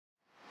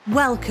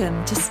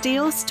Welcome to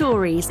Steel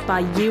Stories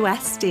by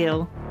US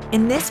Steel.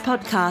 In this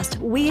podcast,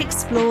 we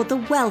explore the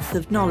wealth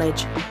of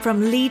knowledge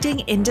from leading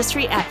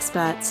industry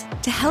experts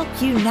to help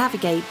you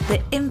navigate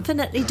the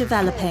infinitely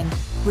developing,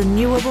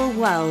 renewable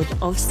world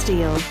of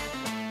steel.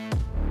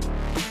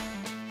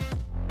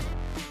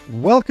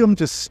 Welcome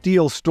to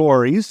Steel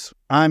Stories.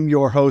 I'm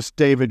your host,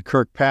 David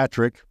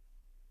Kirkpatrick.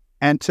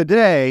 And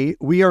today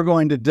we are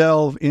going to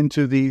delve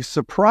into the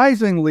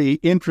surprisingly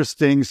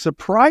interesting,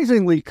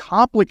 surprisingly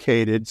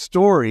complicated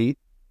story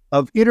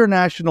of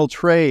international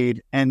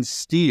trade and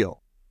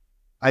steel.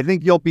 I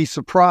think you'll be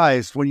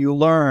surprised when you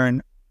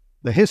learn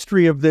the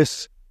history of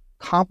this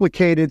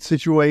complicated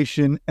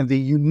situation and the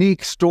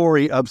unique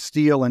story of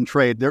steel and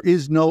trade. There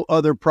is no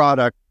other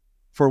product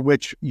for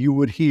which you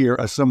would hear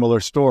a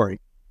similar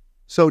story.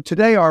 So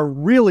today our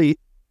really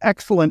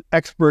excellent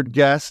expert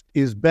guest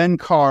is Ben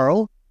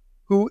Caryl,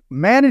 who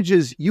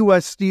manages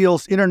U.S.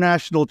 Steel's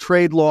international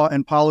trade law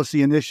and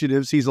policy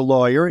initiatives. He's a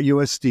lawyer at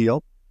U.S.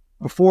 Steel.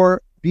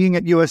 Before being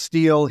at U.S.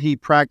 Steel, he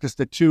practiced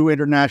at two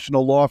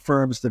international law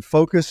firms that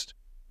focused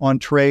on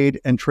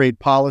trade and trade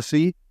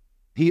policy.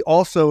 He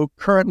also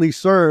currently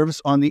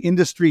serves on the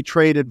Industry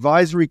Trade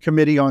Advisory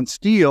Committee on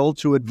Steel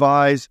to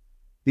advise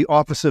the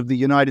Office of the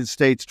United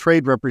States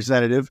Trade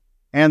Representative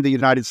and the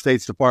United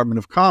States Department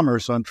of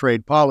Commerce on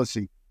trade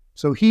policy.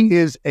 So he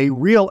is a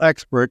real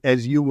expert,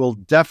 as you will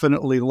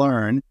definitely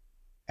learn.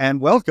 And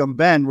welcome,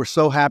 Ben. We're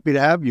so happy to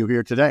have you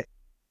here today.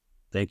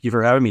 Thank you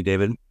for having me,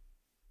 David.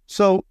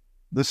 So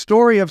the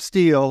story of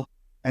steel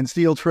and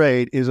steel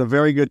trade is a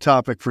very good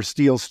topic for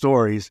Steel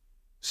Stories.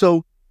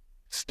 So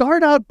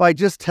start out by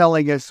just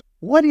telling us,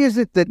 what is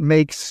it that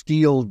makes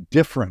steel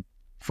different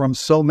from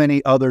so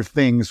many other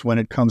things when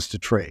it comes to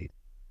trade?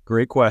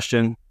 Great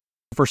question.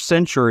 For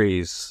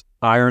centuries,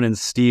 iron and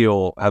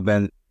steel have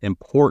been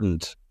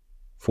important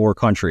for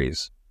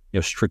countries,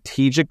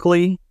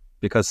 strategically,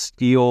 because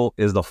steel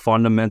is the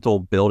fundamental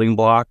building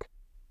block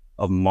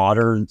of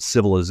modern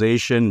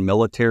civilization,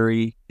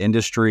 military,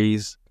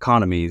 industries,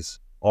 economies.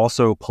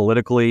 Also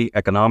politically,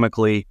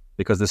 economically,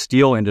 because the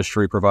steel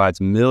industry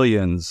provides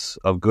millions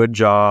of good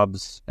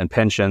jobs and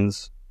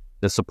pensions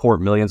that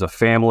support millions of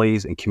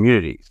families and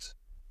communities.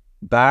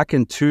 Back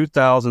in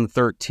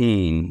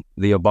 2013,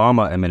 the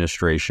Obama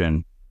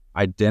administration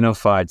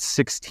identified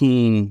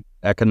 16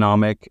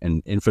 economic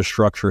and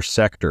infrastructure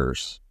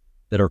sectors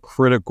that are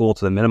critical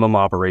to the minimum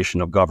operation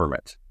of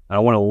government. And I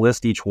want to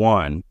list each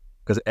one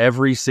because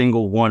every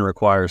single one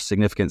requires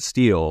significant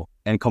steel,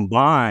 and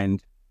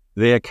combined,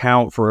 they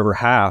account for over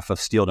half of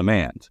steel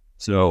demand.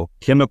 So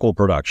chemical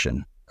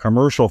production,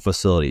 commercial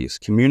facilities,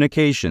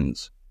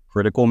 communications,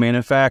 critical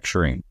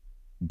manufacturing,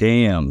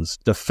 dams,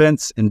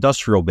 defense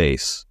industrial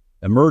base,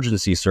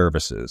 emergency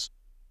services,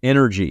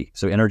 energy,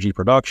 so energy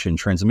production,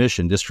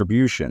 transmission,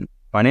 distribution,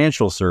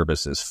 financial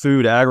services,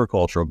 food,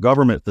 agricultural,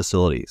 government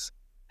facilities,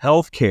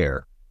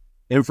 healthcare,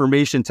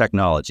 information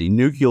technology,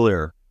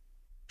 nuclear,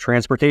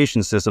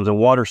 transportation systems, and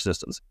water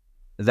systems.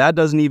 That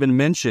doesn't even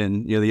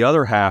mention, the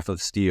other half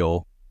of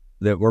steel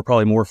that we're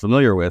probably more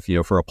familiar with,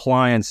 for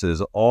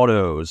appliances,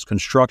 autos,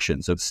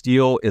 construction. So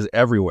steel is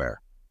everywhere.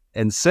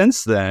 And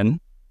since then,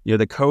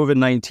 the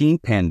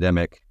COVID-19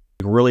 pandemic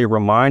really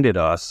reminded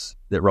us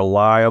that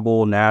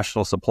reliable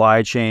national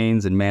supply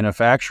chains and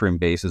manufacturing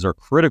bases are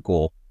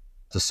critical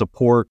to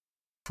support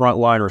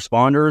frontline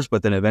responders,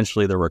 but then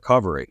eventually the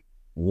recovery.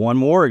 One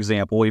more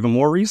example, even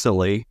more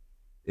recently,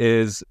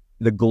 is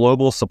the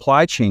global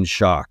supply chain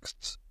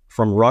shocks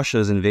from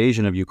Russia's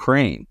invasion of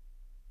Ukraine.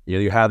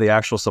 You have the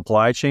actual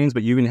supply chains,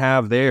 but you can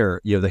have there,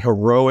 the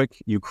heroic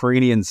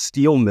Ukrainian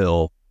steel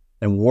mill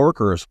and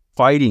workers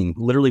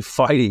literally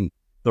fighting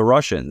the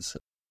Russians.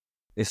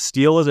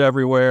 Steel is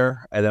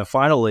everywhere. And then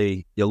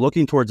finally, you're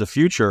looking towards the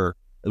future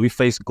as we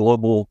face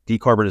global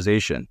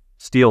decarbonization.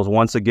 Steel is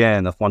once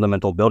again the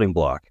fundamental building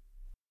block.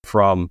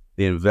 From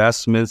the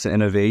investments and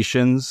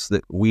innovations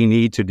that we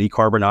need to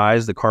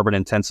decarbonize the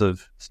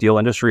carbon-intensive steel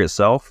industry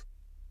itself,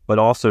 but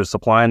also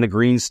supplying the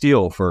green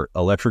steel for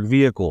electric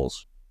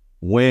vehicles,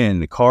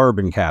 wind,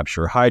 carbon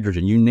capture,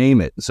 hydrogen, you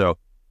name it. So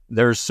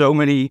there's so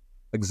many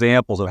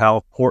examples of how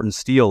important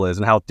steel is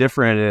and how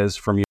different it is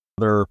from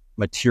other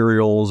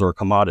materials or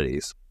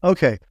commodities.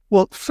 Okay.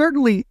 Well,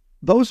 certainly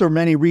those are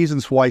many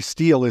reasons why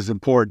steel is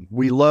important.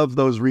 We love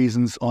those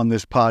reasons on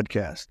this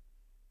podcast.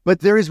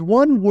 But there is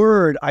one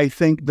word, I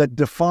think, that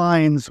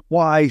defines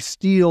why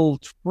steel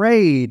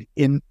trade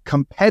in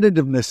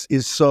competitiveness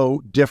is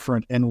so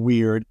different and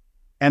weird,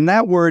 and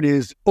that word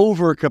is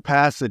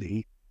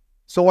overcapacity.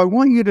 So I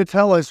want you to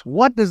tell us,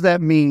 what does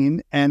that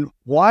mean, and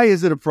why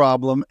is it a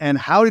problem, and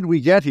how did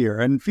we get here?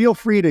 And feel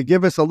free to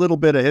give us a little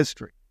bit of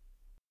history.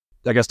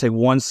 I guess take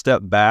one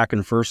step back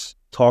and first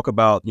talk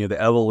about,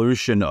 the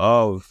evolution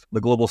of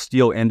the global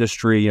steel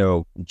industry,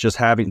 just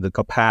having the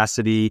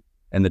capacity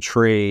and the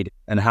trade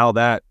and how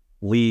that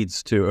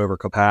leads to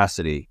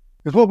overcapacity.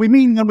 Because what we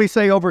mean when we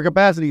say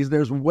overcapacity is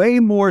there's way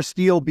more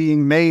steel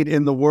being made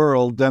in the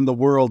world than the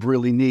world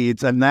really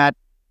needs. And that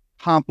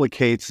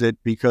complicates it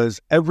because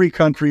every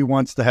country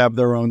wants to have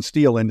their own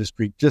steel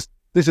industry.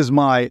 This is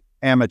my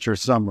amateur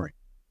summary.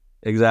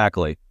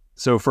 Exactly.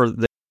 So for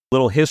the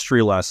little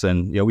history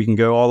lesson, we can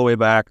go all the way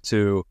back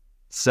to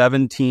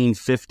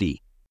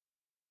 1750.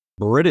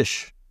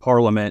 British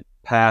Parliament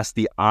passed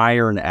the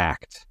Iron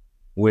Act,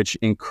 which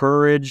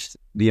encouraged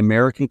the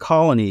American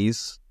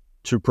colonies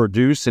to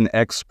produce and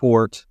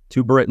export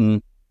to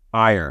Britain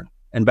iron.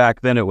 And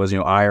back then it was,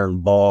 iron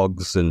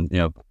bogs and,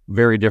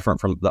 very different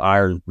from the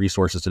iron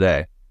resources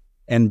today,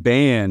 and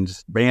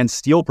banned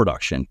steel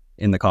production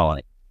in the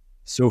colony.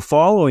 So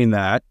following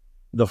that,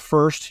 the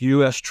first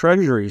U.S.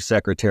 Treasury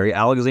Secretary,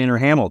 Alexander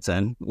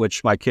Hamilton,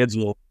 which my kids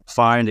will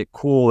find it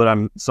cool that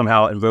I'm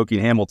somehow invoking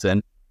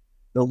Hamilton,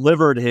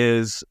 delivered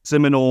his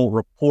seminal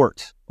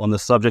report on the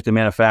subject of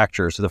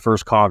manufacturers to the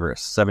first Congress,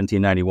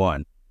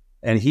 1791.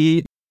 And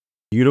he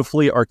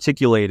beautifully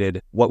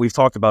articulated what we've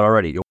talked about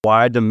already,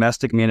 why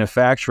domestic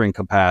manufacturing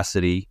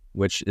capacity,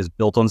 which is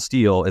built on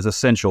steel, is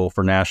essential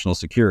for national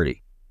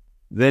security.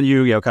 Then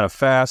you kind of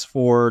fast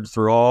forward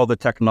through all the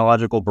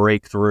technological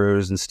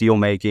breakthroughs in steel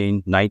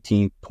making,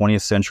 19th,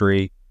 20th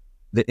century,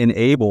 that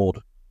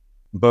enabled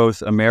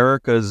both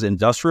America's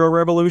industrial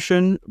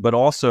revolution, but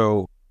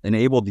also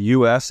enabled the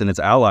U.S. and its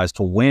allies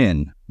to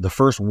win the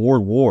First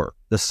World War,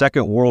 the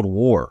Second World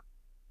War.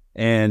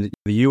 And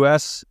the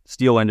U.S.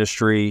 steel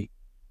industry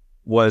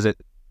was at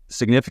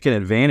significant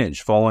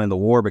advantage following the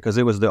war because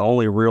it was the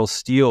only real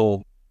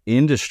steel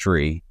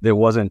industry that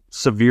wasn't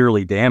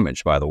severely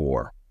damaged by the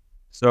war.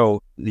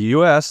 So the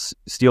U.S.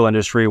 steel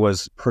industry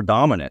was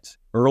predominant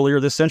earlier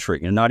this century,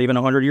 not even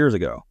 100 years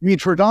ago. I mean,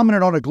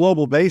 predominant on a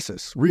global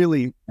basis,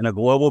 really. On a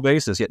global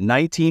basis. Yet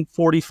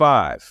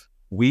 1945,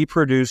 we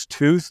produced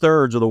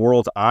 2/3 of the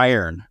world's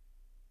iron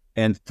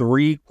and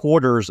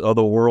 3/4 of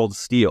the world's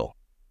steel.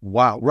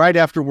 Wow. Right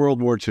after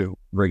World War II.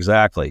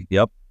 Exactly.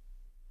 Yep.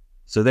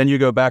 So then you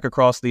go back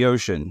across the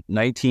ocean,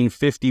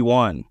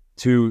 1951,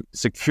 to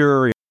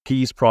secure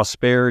peace,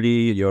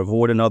 prosperity, you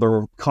avoid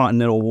another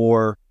continental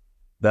war.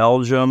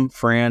 Belgium,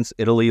 France,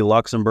 Italy,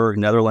 Luxembourg,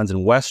 Netherlands,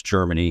 and West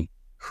Germany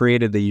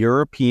created the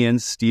European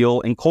Steel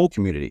and Coal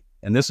Community.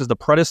 And this is the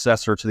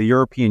predecessor to the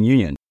European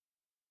Union.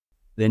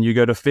 Then you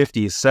go to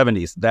 50s,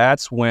 70s.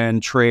 That's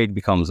when trade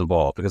becomes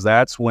involved, because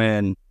that's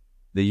when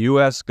the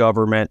U.S.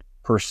 government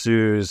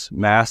pursues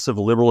massive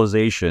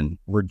liberalization,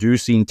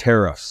 reducing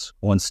tariffs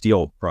on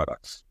steel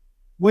products.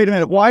 Wait a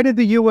minute. Why did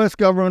the U.S.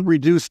 government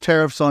reduce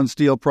tariffs on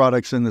steel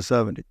products in the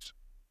 70s?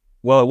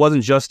 Well, it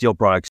wasn't just steel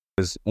products.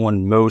 It was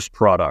on most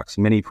products,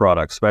 many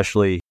products,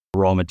 especially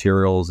raw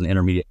materials and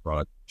intermediate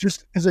products.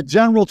 Just as a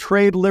general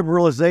trade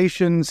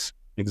liberalizations.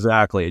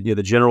 Exactly.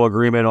 The general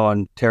agreement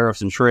on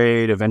tariffs and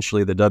trade,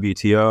 eventually the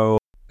WTO,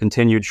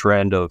 continued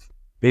trend of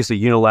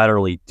basically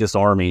unilaterally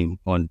disarming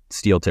on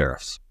steel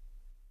tariffs.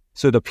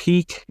 So the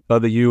peak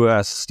of the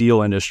U.S.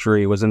 steel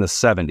industry was in the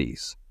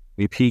 70s.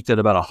 We peaked at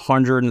about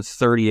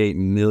 138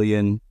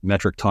 million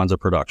metric tons of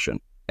production.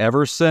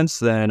 Ever since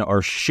then,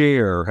 our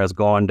share has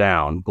gone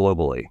down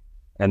globally,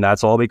 and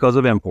that's all because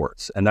of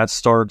imports. And that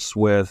starts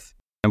with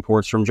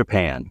imports from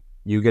Japan.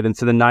 You get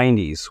into the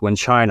 90s when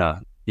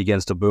China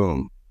begins to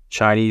boom.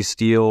 Chinese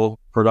steel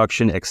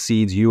production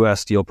exceeds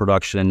U.S. steel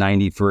production in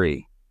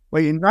 93.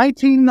 Wait, in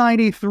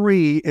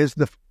 1993 is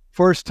the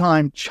first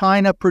time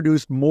China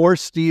produced more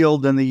steel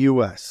than the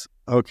U.S.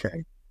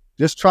 Okay.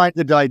 Just trying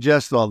to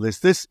digest all this.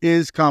 This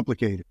is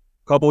complicated.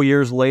 A couple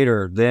years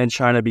later, then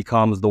China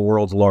becomes the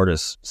world's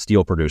largest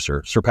steel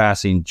producer,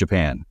 surpassing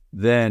Japan.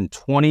 Then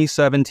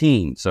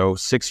 2017, so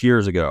 6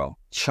 years ago,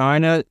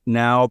 China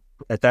now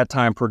at that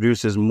time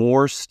produces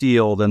more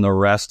steel than the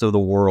rest of the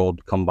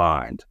world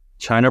combined.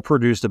 China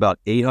produced about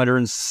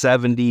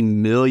 870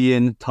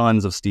 million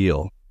tons of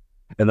steel,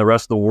 and the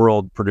rest of the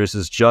world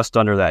produces just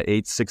under that,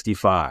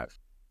 865.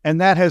 And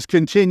that has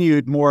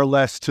continued more or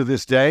less to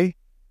this day?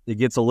 It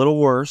gets a little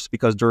worse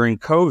because during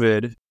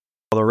COVID,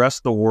 the rest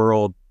of the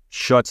world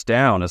shuts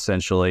down,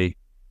 essentially.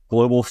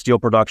 Global steel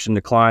production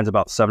declines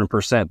about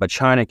 7%, but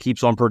China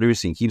keeps on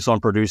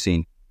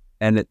producing.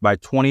 And by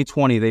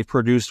 2020, they've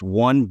produced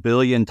 1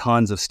 billion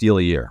tons of steel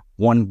a year.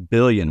 1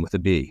 billion with a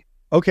B.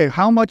 Okay,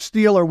 how much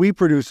steel are we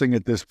producing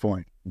at this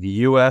point? The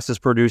U.S. is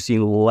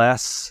producing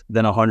less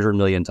than 100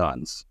 million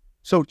tons.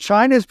 So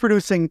China is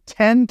producing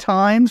 10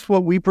 times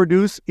what we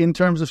produce in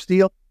terms of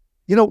steel.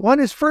 One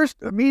is first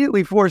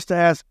immediately forced to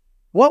ask,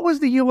 what was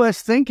the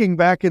U.S. thinking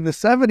back in the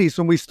 70s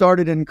when we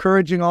started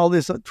encouraging all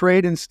this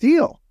trade in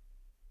steel?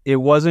 It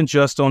wasn't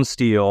just on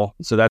steel.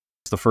 So that's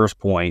the first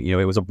point.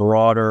 It was a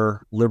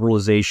broader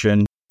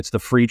liberalization. It's the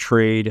free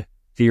trade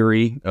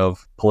theory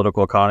of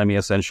political economy,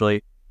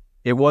 essentially.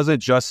 It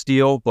wasn't just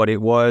steel, but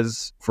it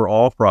was for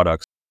all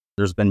products.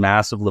 There's been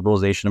massive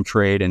liberalization of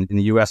trade, and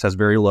the U.S. has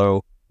very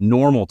low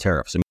normal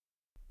tariffs.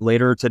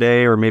 Later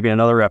today, or maybe in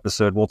another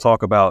episode, we'll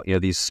talk about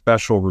these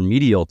special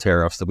remedial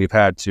tariffs that we've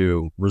had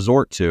to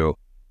resort to.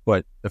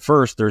 But at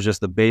first, there's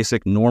just the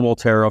basic normal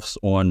tariffs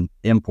on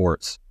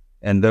imports,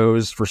 and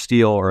those for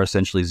steel are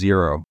essentially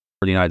zero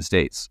for the United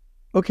States.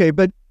 Okay,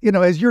 but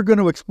as you're going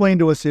to explain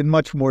to us in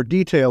much more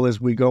detail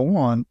as we go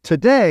on,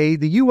 today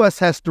the U.S.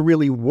 has to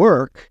really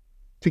work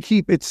to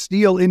keep its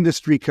steel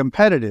industry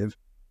competitive,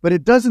 but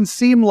it doesn't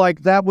seem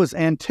like that was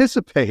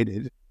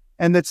anticipated.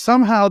 and that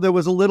somehow there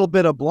was a little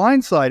bit of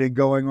blindsiding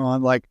going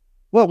on, like,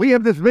 well, we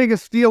have this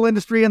biggest steel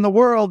industry in the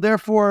world,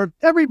 therefore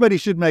everybody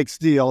should make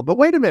steel. But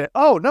wait a minute.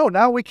 Oh, no,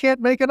 now we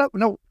can't make it up.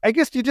 No, I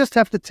guess you just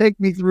have to take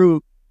me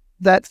through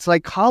that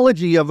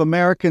psychology of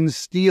American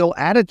steel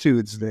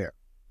attitudes there.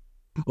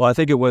 Well, I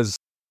think it was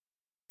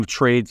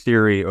trade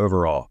theory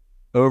overall.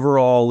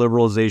 Overall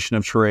liberalization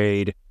of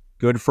trade,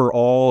 good for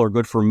all or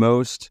good for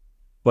most.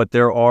 But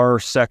there are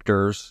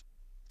sectors,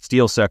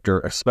 steel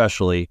sector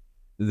especially,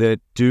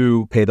 that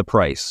do pay the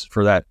price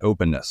for that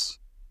openness.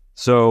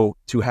 So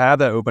to have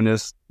that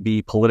openness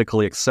be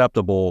politically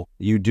acceptable,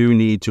 you do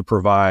need to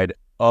provide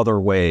other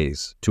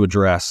ways to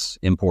address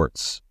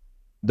imports.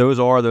 Those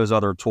are those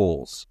other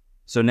tools.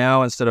 So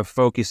now instead of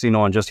focusing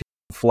on just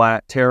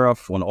flat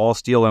tariff on all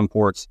steel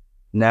imports,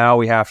 now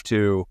we have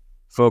to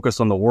focus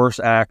on the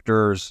worst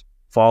actors,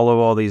 follow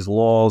all these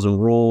laws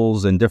and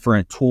rules and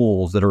different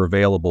tools that are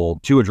available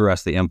to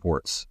address the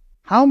imports.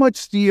 How much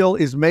steel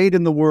is made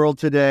in the world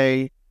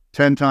today?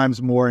 10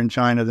 times more in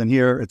China than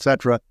here,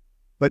 etc.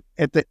 But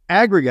at the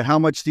aggregate, how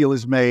much steel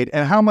is made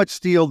and how much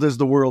steel does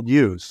the world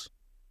use?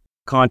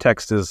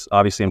 Context is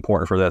obviously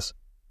important for this.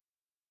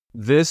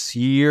 This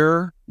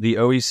year, the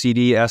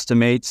OECD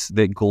estimates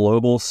that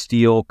global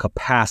steel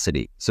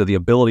capacity, so the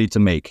ability to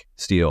make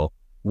steel,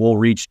 will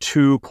reach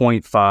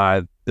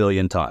 2.5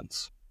 billion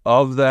tons.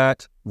 Of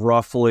that,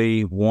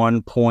 roughly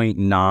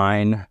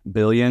 1.9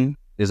 billion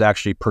is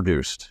actually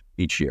produced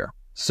each year.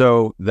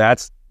 So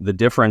that's the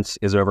difference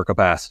is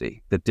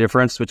overcapacity. The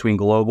difference between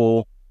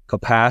global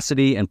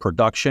capacity and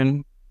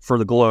production for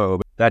the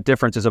globe, that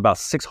difference is about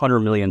 600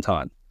 million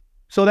tons.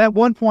 So that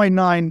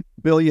 1.9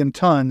 billion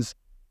tons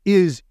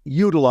is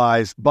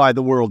utilized by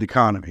the world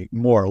economy,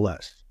 more or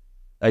less.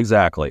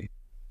 Exactly.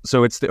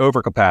 So it's the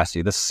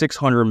overcapacity, the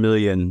 600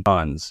 million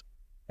tons.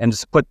 And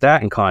to put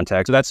that in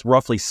context, so that's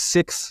roughly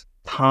 6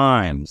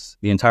 times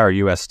the entire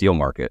U.S. steel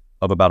market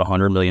of about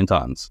 100 million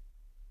tons.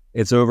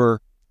 It's over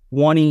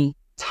 20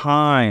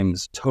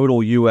 times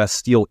total U.S.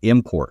 steel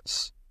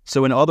imports.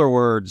 So in other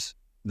words,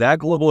 that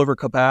global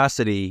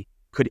overcapacity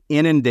could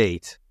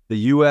inundate the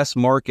U.S.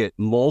 market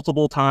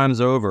multiple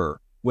times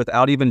over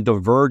without even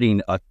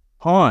diverting a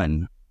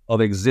ton of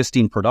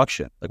existing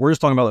production. Like we're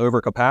just talking about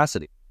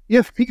overcapacity.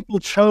 If people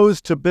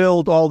chose to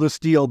build all the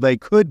steel they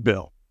could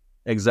build.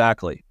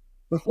 Exactly.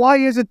 But why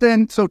is it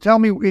then, so tell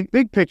me, in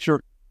big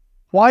picture,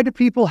 why do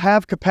people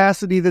have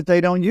capacity that they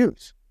don't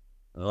use?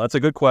 Well, that's a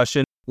good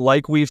question.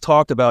 Like we've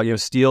talked about,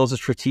 steel is a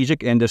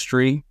strategic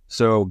industry.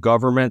 So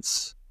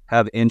governments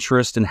have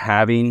interest in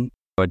having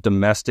a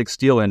domestic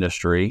steel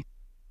industry.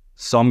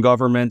 Some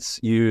governments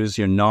use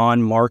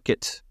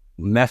non-market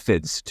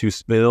methods to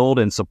build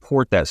and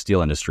support that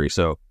steel industry.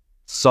 So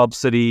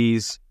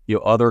subsidies,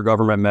 other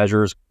government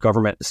measures,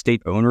 government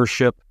state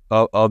ownership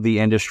of the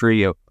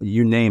industry,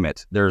 you name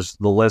it. The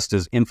list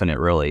is infinite,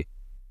 really.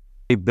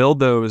 They build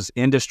those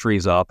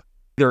industries up.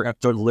 They're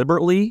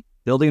deliberately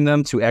building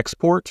them to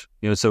export,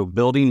 so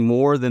building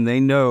more than they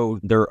know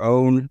their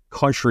own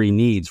country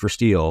needs for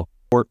steel,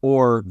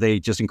 or they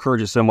just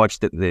encourage it so much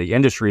that the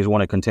industries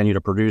want to continue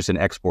to produce and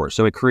export.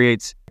 So it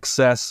creates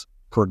excess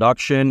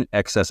production,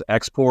 excess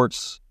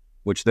exports,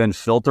 which then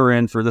filter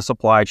in through the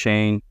supply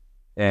chain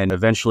and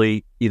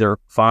eventually either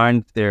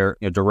find their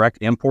direct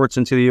imports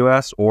into the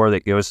U.S. or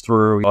that goes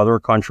through other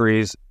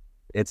countries.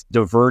 It's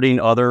diverting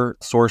other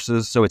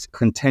sources. So it's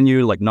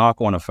continued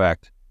knock-on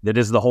effect. That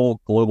is the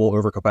whole global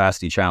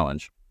overcapacity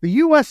challenge. The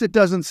U.S., it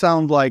doesn't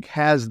sound like,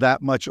 has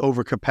that much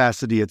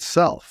overcapacity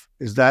itself.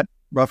 Is that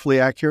roughly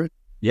accurate?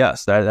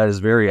 Yes, that is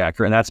very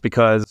accurate. And that's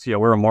because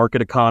we're a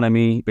market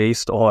economy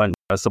based on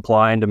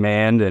supply and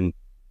demand.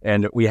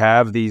 And we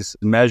have these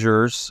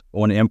measures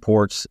on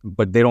imports,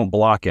 but they don't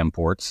block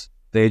imports.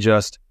 They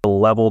just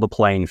level the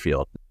playing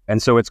field.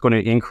 And so it's going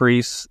to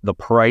increase the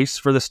price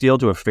for the steel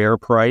to a fair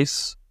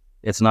price.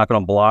 It's not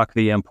going to block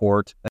the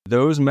import.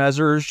 Those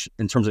measures,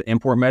 in terms of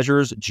import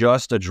measures,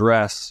 just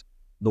address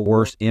the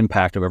worst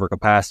impact of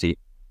overcapacity,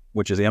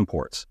 which is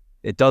imports.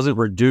 It doesn't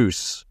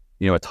reduce,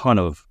 a ton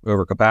of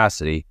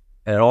overcapacity.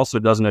 And it also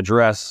doesn't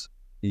address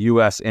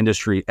U.S.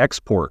 industry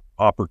export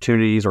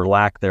opportunities or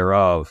lack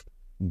thereof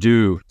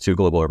due to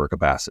global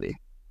overcapacity.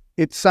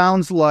 It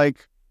sounds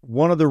like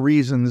one of the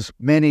reasons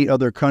many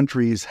other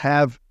countries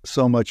have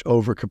so much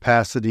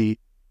overcapacity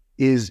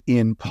is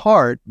in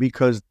part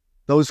because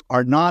those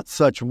are not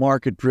such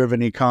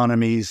market-driven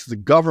economies. The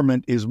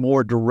government is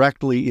more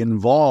directly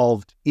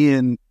involved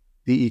in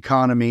the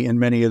economy in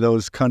many of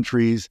those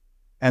countries,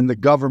 and the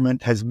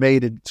government has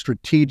made a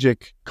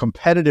strategic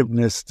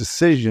competitiveness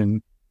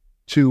decision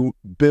to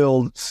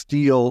build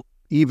steel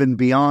even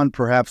beyond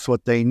perhaps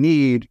what they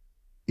need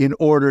in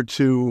order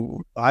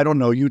to, I don't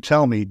know, you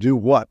tell me, do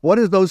what? What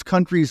do those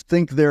countries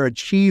think they're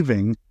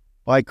achieving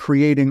by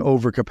creating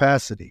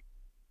overcapacity?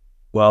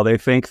 Well, they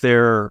think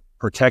they're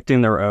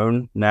protecting their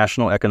own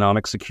national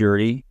economic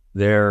security.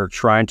 They're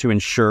trying to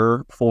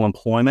ensure full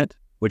employment,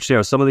 which,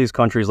 some of these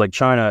countries like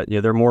China,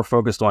 they're more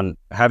focused on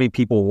having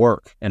people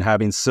work and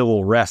having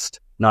civil rest,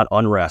 not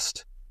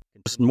unrest.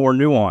 Just more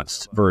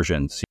nuanced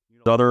versions.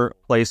 Other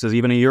places,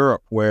 even in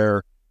Europe,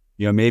 where,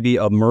 Maybe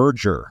a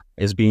merger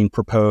is being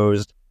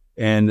proposed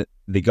and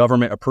the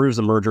government approves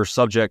the merger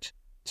subject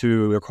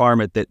to the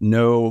requirement that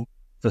no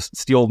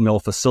steel mill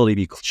facility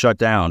be shut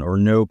down or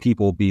no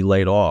people be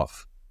laid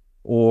off,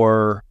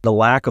 or the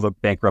lack of a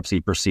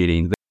bankruptcy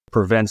proceeding that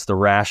prevents the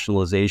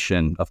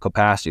rationalization of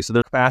capacity. So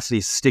the capacity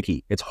is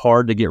sticky. It's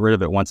hard to get rid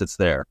of it once it's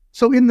there.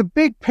 So in the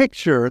big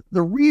picture,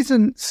 the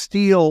reason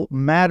steel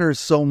matters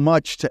so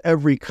much to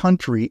every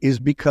country is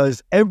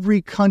because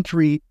every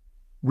country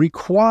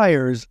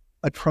requires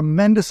a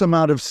tremendous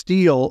amount of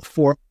steel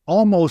for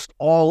almost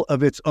all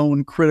of its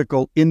own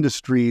critical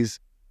industries,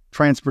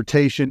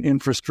 transportation,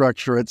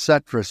 infrastructure,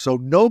 etc. So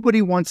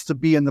nobody wants to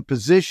be in the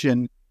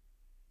position,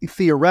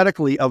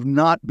 theoretically, of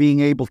not being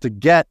able to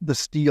get the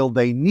steel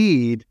they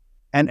need.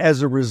 And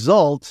as a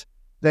result,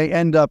 they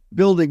end up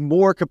building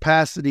more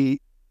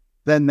capacity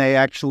than they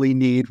actually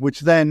need,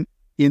 which then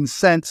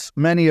incents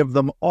many of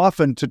them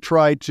often to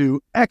try to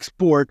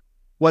export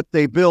what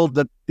they build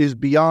that is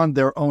beyond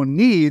their own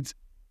needs.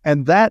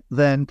 And that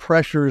then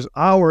pressures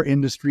our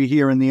industry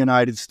here in the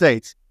United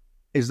States.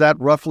 Is that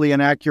roughly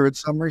an accurate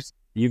summary?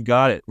 You've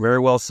got it. Very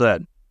well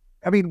said.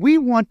 I mean, we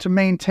want to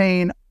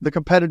maintain the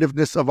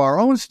competitiveness of our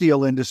own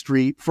steel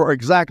industry for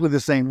exactly the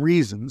same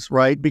reasons,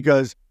 right?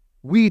 Because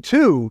we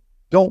too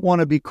don't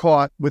want to be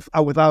caught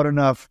without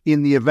enough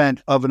in the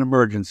event of an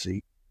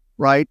emergency,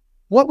 right?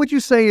 What would you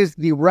say is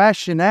the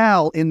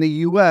rationale in the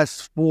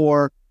U.S.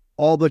 for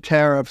all the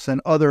tariffs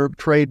and other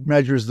trade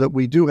measures that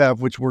we do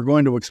have, which we're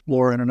going to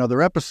explore in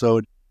another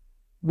episode?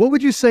 What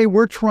would you say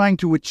we're trying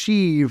to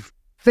achieve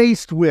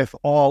faced with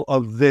all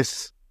of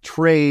this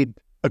trade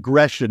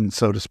aggression,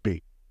 so to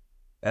speak?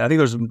 I think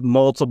there's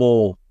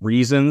multiple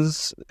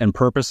reasons and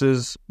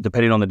purposes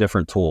depending on the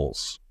different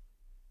tools.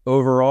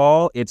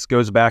 Overall, it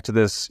goes back to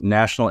this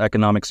national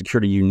economic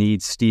security. You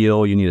need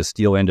steel, you need a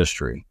steel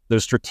industry.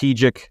 There's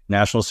strategic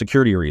national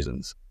security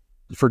reasons.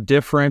 For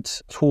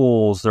different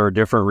tools, there are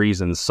different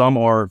reasons. Some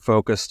are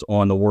focused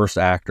on the worst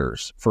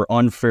actors for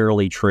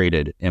unfairly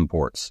traded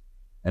imports.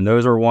 And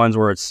those are ones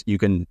where you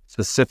can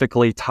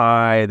specifically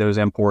tie those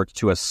imports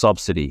to a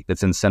subsidy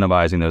that's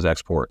incentivizing those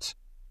exports.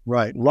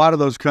 Right. A lot of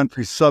those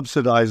countries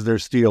subsidize their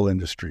steel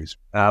industries.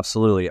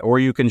 Absolutely. Or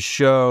you can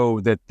show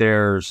that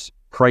there's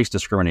price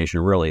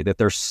discrimination, really, that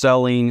they're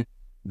selling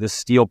the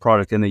steel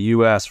product in the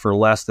U.S. for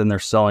less than they're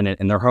selling it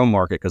in their home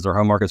market because their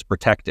home market's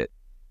protected.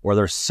 Or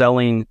they're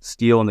selling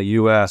steel in the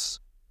U.S.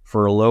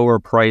 for a lower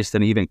price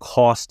than it even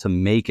costs to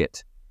make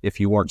it if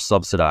you weren't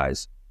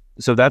subsidized.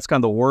 So that's kind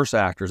of the worst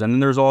actors. And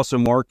then there's also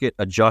market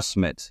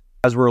adjustment.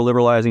 As we're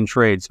liberalizing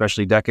trade,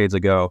 especially decades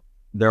ago,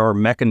 there are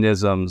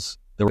mechanisms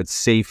that would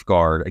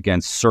safeguard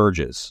against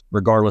surges,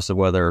 regardless of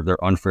whether they're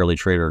unfairly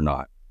traded or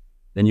not.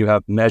 Then you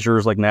have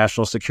measures like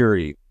national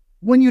security.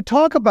 When you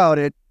talk about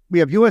it, we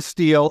have U.S.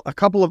 Steel, a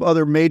couple of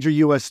other major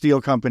U.S.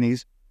 steel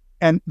companies,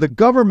 and the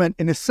government,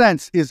 in a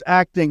sense, is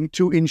acting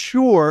to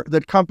ensure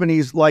that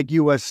companies like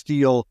U.S.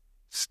 Steel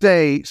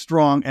stay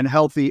strong and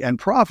healthy and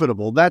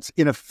profitable. That's,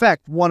 in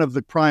effect, one of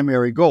the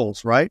primary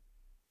goals, right?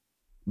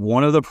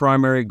 One of the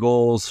primary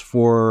goals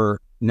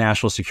for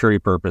national security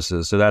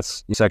purposes, so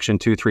that's Section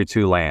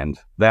 232 land,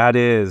 that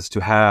is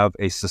to have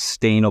a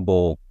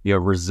sustainable,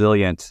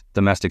 resilient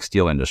domestic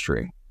steel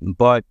industry.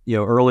 But,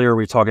 earlier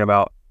we were talking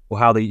about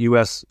how the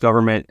U.S.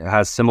 government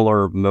has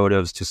similar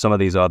motives to some of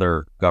these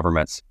other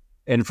governments.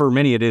 And for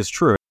many, it is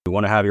true. You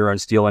want to have your own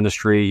steel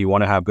industry, you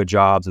want to have good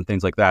jobs and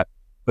things like that.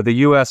 But the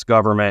U.S.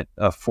 government,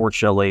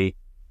 fortunately,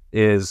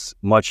 is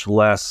much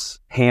less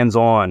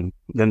hands-on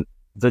than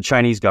the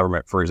Chinese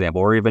government, for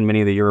example, or even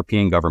many of the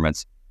European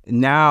governments.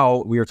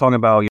 Now, we were talking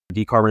about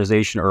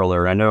decarbonization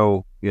earlier. I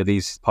know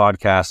these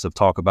podcasts have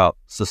talked about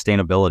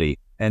sustainability,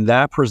 and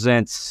that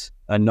presents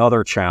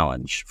another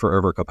challenge for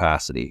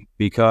overcapacity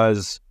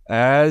because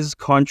as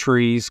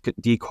countries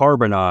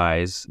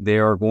decarbonize, they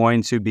are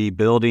going to be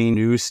building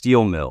new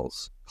steel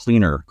mills,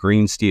 cleaner,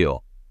 green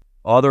steel.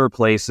 Other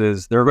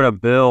places, they're going to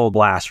build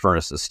blast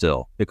furnaces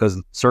still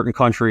because certain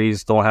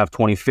countries don't have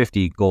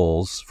 2050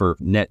 goals for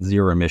net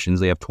zero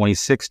emissions. They have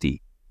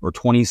 2060 or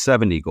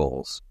 2070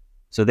 goals.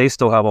 So they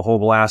still have a whole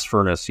blast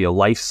furnace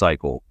life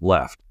cycle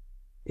left.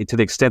 To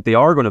the extent they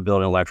are going to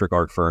build an electric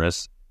arc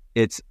furnace,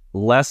 it's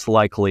less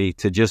likely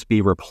to just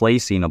be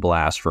replacing a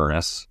blast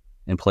furnace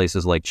in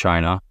places like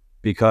China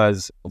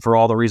because for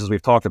all the reasons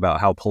we've talked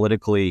about, how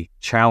politically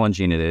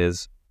challenging it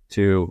is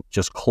to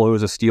just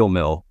close a steel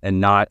mill and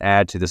not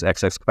add to this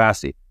excess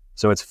capacity.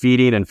 So it's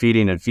feeding and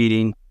feeding and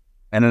feeding.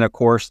 And then, of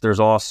course,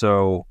 there's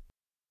also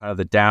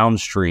the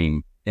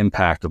downstream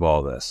impact of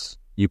all this.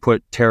 You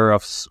put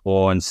tariffs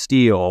on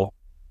steel,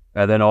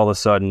 and then all of a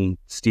sudden,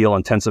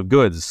 steel-intensive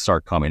goods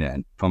start coming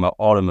in, talking about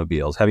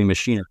automobiles, heavy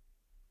machinery.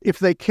 If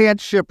they can't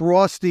ship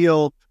raw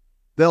steel,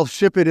 they'll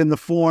ship it in the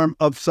form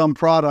of some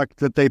product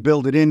that they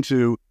build it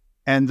into.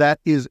 And that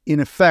is, in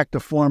effect, a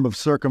form of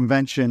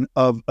circumvention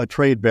of a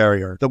trade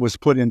barrier that was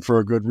put in for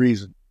a good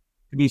reason.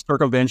 It could be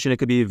circumvention, it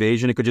could be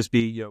evasion, it could just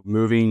be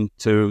moving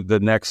to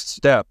the next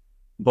step.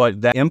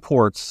 But that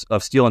imports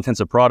of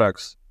steel-intensive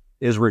products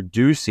is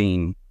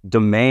reducing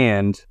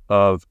demand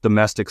of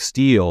domestic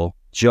steel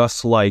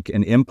just like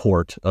an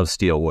import of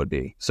steel would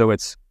be. So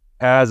it's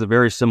has a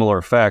very similar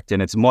effect,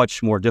 and it's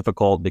much more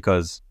difficult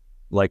because,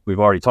 like we've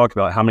already talked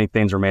about, how many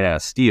things are made out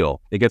of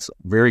steel. It gets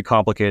very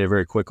complicated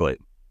very quickly.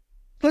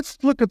 Let's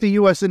look at the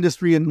U.S.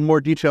 industry in more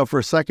detail for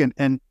a second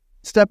and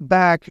step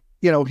back.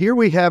 Here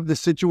we have the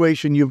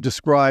situation you've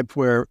described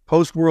where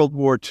post-World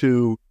War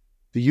II,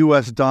 the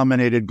U.S.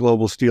 dominated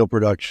global steel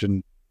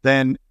production.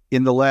 Then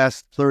in the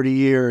last 30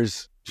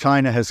 years,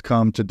 China has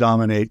come to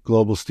dominate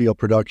global steel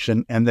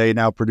production, and they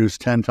now produce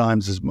 10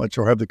 times as much,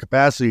 or have the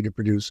capacity to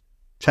produce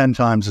 10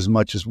 times as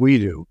much as we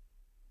do.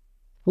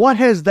 What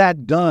has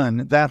that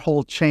done, that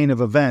whole chain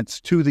of events,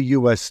 to the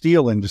U.S.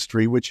 steel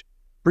industry, which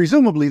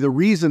presumably the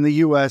reason the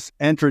U.S.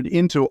 entered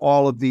into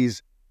all of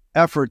these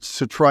efforts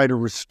to try to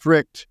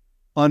restrict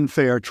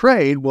unfair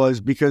trade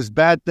was because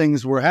bad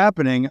things were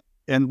happening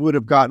and would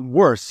have gotten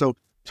worse. So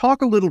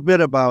talk a little bit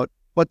about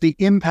what the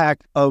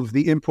impact of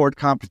the import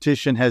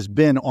competition has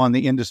been on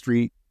the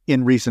industry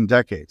in recent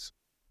decades.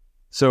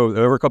 So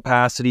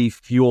overcapacity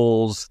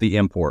fuels the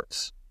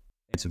imports.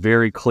 It's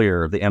very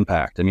clear, the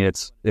impact. I mean,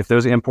 if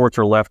those imports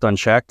are left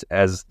unchecked,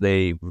 as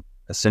they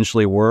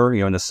essentially were,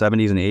 in the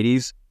 70s and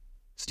 80s,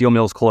 steel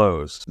mills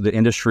close. The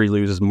industry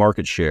loses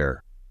market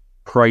share.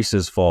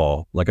 Prices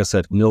fall. Like I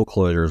said, mill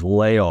closures,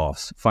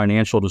 layoffs,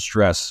 financial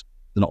distress,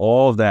 and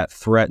all of that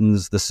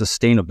threatens the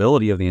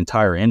sustainability of the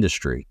entire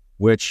industry,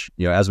 which,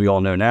 as we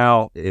all know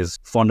now, is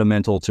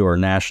fundamental to our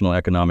national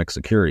economic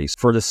security.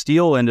 For the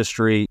steel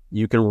industry,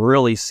 you can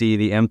really see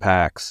the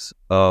impacts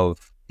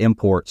of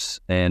imports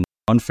and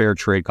unfair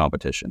trade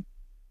competition.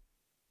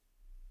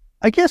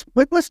 I guess,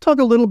 but let's talk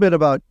a little bit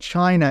about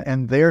China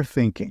and their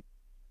thinking.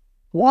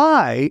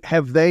 Why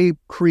have they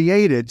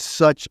created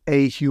such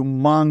a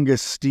humongous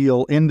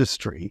steel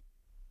industry?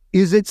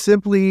 Is it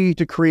simply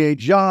to create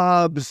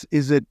jobs?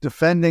 Is it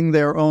defending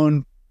their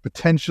own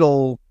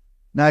potential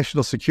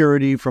national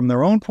security from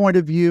their own point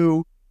of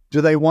view?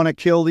 Do they want to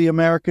kill the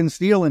American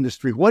steel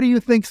industry? What do you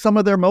think some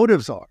of their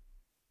motives are?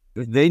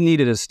 They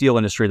needed a steel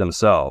industry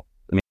themselves.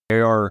 I mean,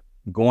 they are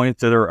going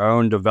through their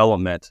own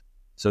development.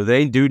 So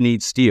they do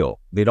need steel.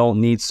 They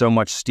don't need so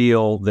much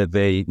steel that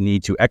they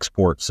need to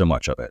export so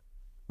much of it.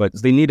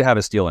 But they need to have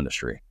a steel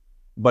industry.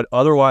 But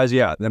otherwise,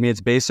 yeah, I mean,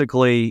 it's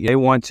basically they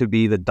want to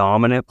be the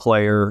dominant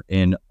player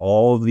in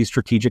all of these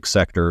strategic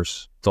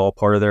sectors. It's all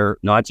part of their,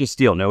 not just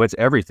steel. No, it's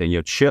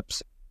everything,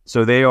 chips.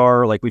 So they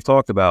are, like we've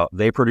talked about,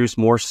 they produce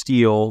more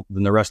steel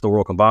than the rest of the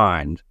world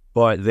combined,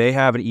 but they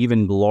have an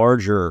even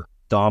larger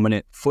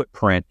dominant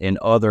footprint in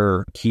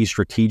other key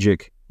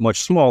strategic,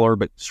 much smaller,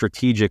 but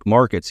strategic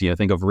markets.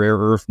 Think of rare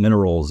earth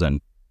minerals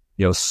and,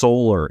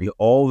 solar,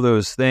 all of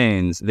those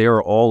things, they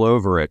are all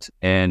over it.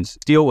 And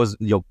steel was,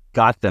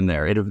 got them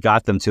there. It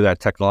got them to that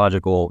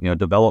technological,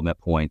 development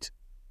point.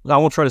 I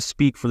won't try to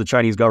speak for the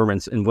Chinese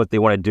governments and what they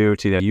want to do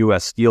to the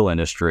U.S. steel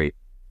industry,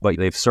 but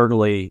they've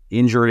certainly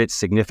injured it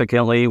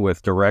significantly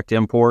with direct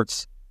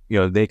imports.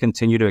 They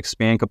continue to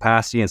expand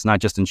capacity. And it's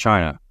not just in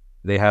China.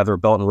 They have their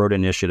Belt and Road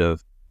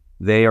Initiative.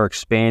 They are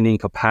expanding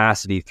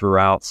capacity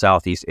throughout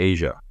Southeast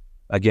Asia,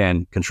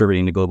 again,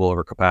 contributing to global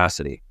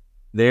overcapacity.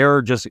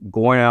 They're just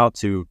going out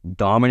to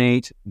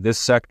dominate this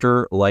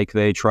sector like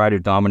they try to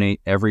dominate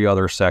every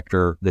other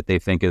sector that they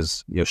think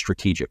is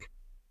strategic.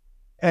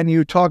 And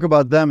you talk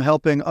about them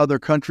helping other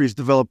countries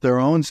develop their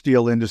own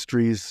steel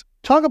industries.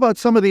 Talk about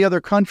some of the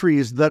other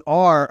countries that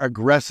are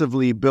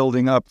aggressively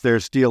building up their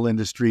steel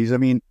industries. I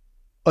mean,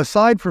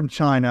 aside from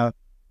China,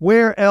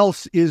 where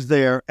else is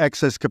there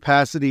excess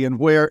capacity and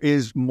where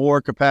is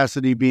more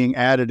capacity being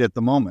added at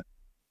the moment?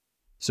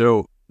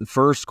 So the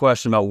first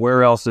question about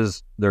where else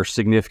is there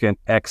significant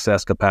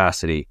excess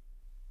capacity,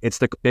 it's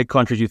the big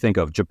countries you think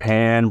of,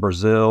 Japan,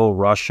 Brazil,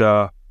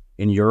 Russia,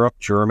 in Europe,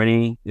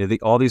 Germany.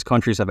 All these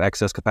countries have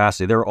excess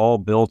capacity. They're all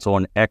built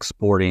on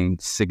exporting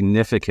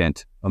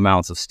significant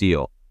amounts of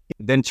steel.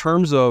 Then in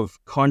terms of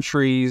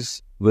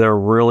countries that are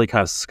really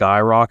kind of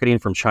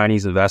skyrocketing from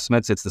Chinese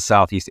investments, it's the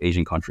Southeast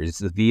Asian countries. It's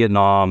the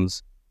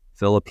Vietnams,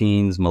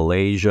 Philippines,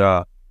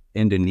 Malaysia,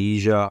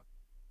 Indonesia.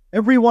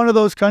 Every one of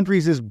those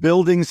countries is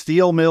building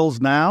steel mills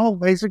now,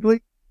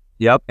 basically?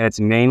 Yep, and it's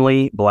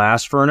mainly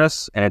blast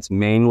furnace, and it's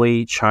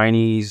mainly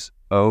Chinese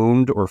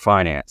owned or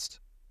financed.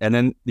 And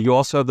then you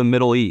also have the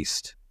Middle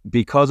East.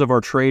 Because of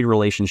our trade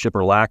relationship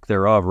or lack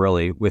thereof,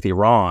 really, with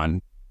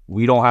Iran,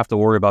 we don't have to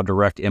worry about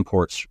direct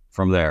imports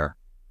from there.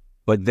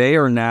 But they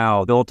are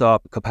now built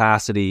up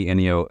capacity in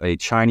a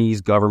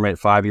Chinese government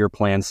 5-year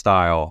plan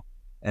style,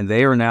 and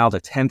they are now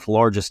the 10th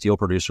largest steel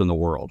producer in the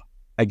world.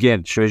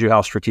 Again, shows you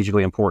how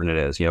strategically important it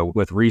is.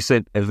 With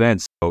recent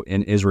events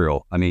in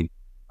Israel, I mean,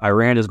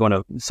 Iran is going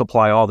to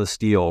supply all the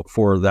steel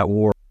for that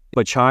war.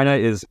 But China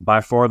is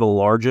by far the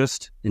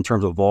largest in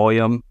terms of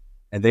volume,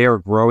 and they are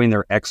growing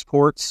their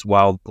exports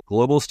while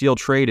global steel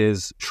trade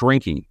is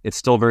shrinking. It's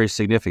still very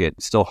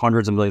significant, still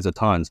hundreds of millions of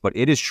tons, but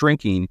it is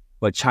shrinking,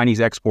 but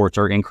Chinese exports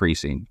are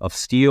increasing of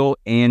steel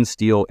and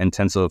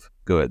steel-intensive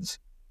goods.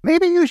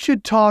 Maybe you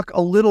should talk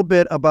a little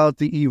bit about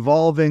the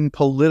evolving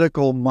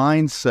political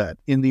mindset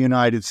in the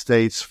United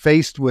States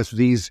faced with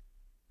these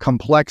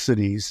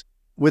complexities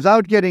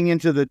without getting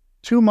into the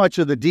too much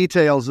of the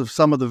details of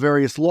some of the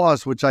various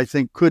laws, which I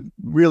think could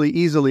really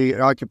easily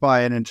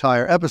occupy an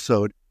entire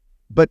episode.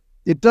 But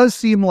it does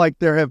seem like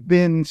there have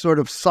been sort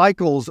of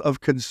cycles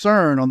of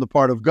concern on the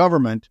part of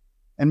government.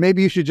 And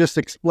maybe you should just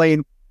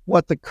explain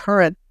what the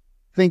current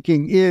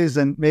thinking is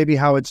and maybe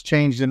how it's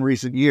changed in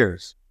recent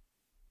years.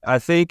 I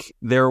think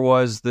there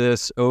was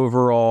this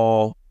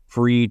overall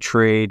free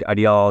trade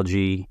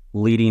ideology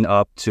leading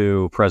up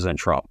to President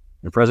Trump.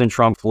 And President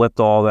Trump flipped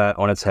all that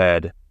on its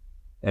head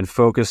and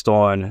focused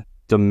on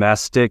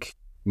domestic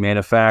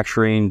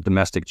manufacturing,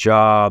 domestic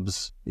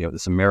jobs,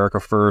 this America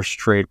First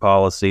trade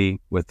policy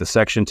with the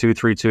Section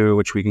 232,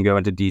 which we can go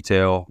into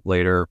detail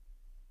later.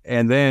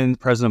 And then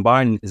President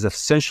Biden has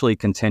essentially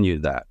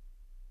continued that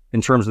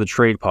in terms of the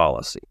trade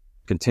policy.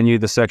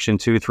 Continued the Section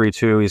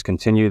 232, he's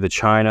continued the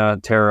China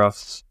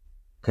tariffs,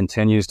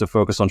 continues to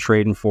focus on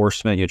trade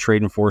enforcement.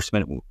 Trade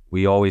enforcement,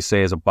 we always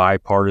say, is a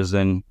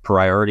bipartisan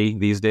priority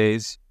these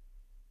days.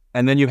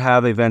 And then you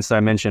have events that I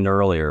mentioned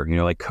earlier,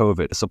 like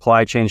COVID.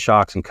 Supply chain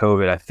shocks and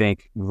COVID, I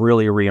think,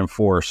 really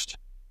reinforced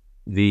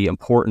the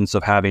importance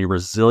of having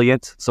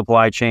resilient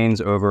supply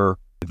chains over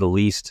the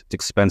least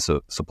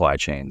expensive supply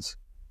chains.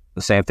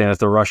 The same thing as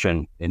the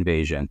Russian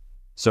invasion.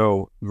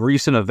 So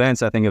recent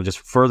events, I think, have just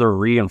further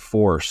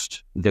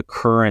reinforced the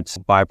current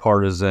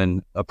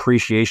bipartisan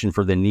appreciation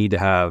for the need to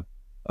have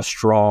a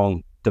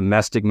strong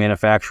domestic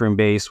manufacturing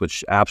base,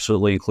 which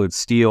absolutely includes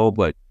steel,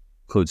 but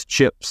includes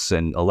chips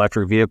and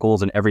electric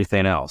vehicles and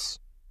everything else.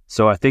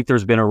 So I think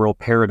there's been a real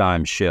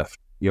paradigm shift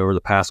over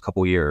the past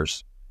couple of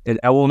years. And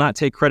I will not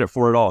take credit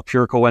for it all.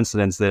 Pure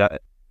coincidence that I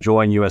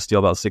joined U.S. Steel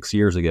about 6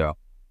 years ago.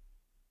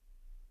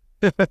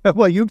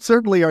 Well, you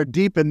certainly are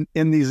deep in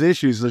these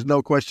issues. There's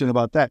no question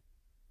about that.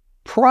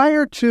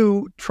 Prior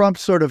to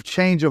Trump's sort of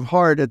change of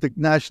heart at the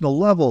national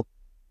level,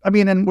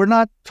 and we're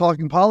not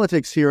talking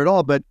politics here at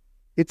all, but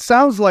it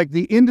sounds like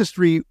the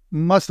industry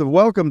must have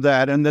welcomed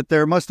that and that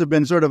there must have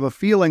been sort of a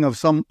feeling of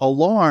some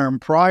alarm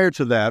prior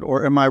to that,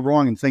 or am I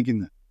wrong in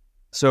thinking that?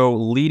 So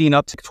leading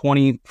up to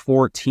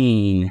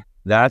 2014,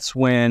 that's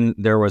when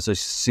there was a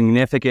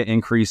significant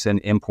increase in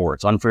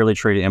imports, unfairly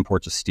traded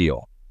imports of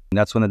steel. And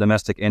that's when the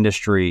domestic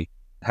industry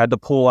had to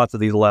pull out of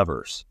these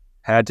levers,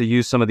 had to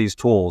use some of these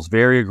tools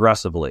very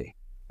aggressively.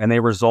 And they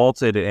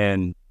resulted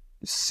in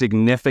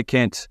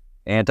significant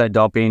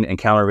anti-dumping and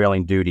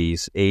countervailing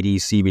duties, AD,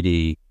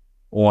 CVD,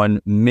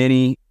 on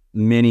many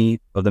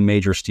of the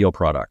major steel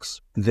products.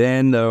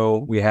 Then, though,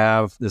 we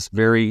have this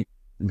very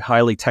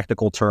highly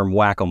technical term,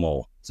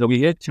 whack-a-mole. So we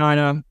hit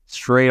China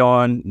straight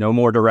on, no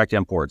more direct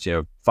imports,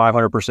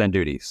 500%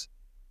 duties.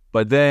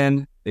 But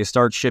then they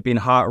start shipping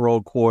hot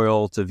rolled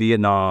coil to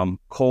Vietnam,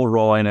 cold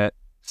rolling it,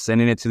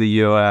 sending it to the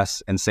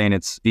U.S. and saying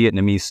it's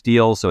Vietnamese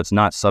steel, so it's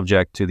not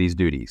subject to these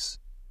duties.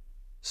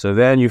 So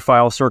then you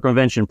file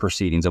circumvention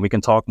proceedings, and we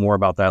can talk more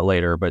about that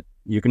later, but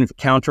you can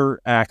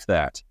counteract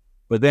that.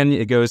 But then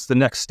it goes to the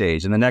next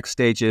stage, and the next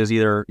stage is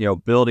either,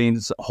 building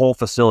a whole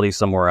facility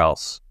somewhere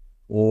else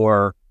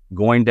or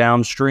going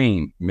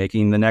downstream,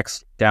 making the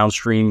next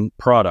downstream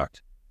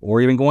product,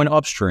 or even going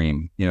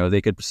upstream.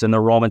 They could send the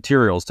raw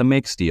materials to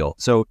make steel.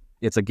 So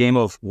it's a game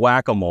of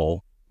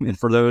whack-a-mole. And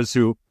for those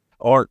who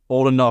aren't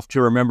old enough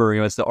to remember,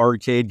 it's the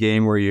arcade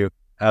game where you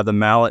have the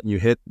mallet and you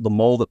hit the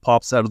mole that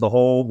pops out of the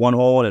hole, one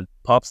hole, and it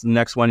pops the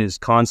next one is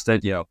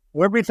constant,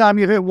 Every time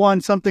you hit one,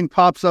 something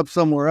pops up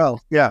somewhere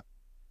else. Yeah.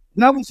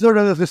 That was sort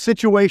of the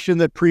situation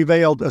that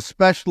prevailed,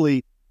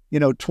 especially,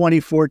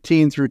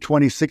 2014 through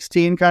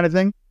 2016 kind of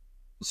thing.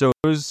 So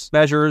those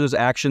measures, those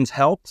actions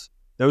helped.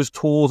 Those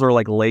tools are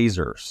like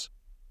lasers.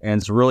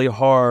 And it's really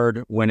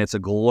hard when it's a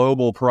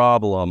global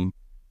problem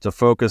to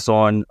focus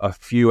on a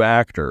few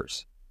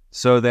actors.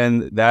 So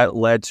then that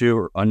led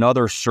to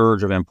another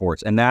surge of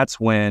imports. And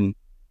that's when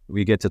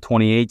we get to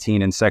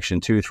 2018 in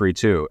Section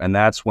 232. And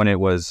that's when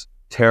it was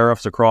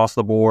tariffs across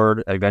the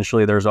board.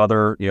 Eventually there's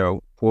other,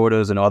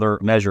 quotas and other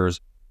measures.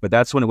 But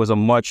that's when it was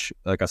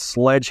like a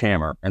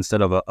sledgehammer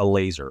instead of a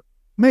laser.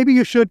 Maybe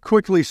you should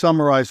quickly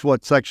summarize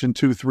what Section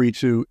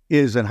 232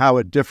 is and how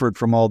it differed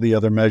from all the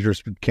other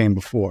measures that came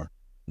before.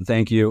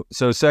 Thank you.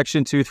 So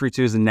Section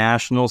 232 is a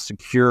national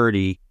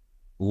security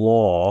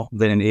law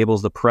that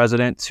enables the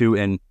president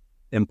to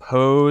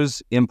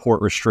impose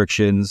import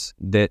restrictions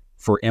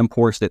for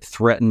imports that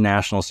threaten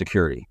national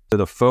security. So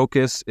the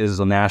focus is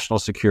on national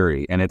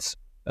security, and it's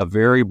a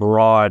very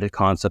broad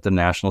concept of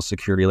national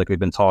security, like we've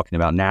been talking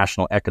about,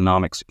 national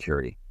economic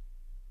security.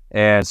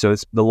 And so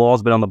the law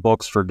has been on the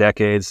books for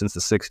decades, since the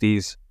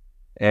 60s,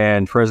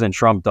 and President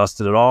Trump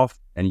dusted it off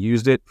and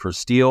used it for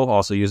steel,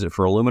 also used it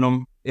for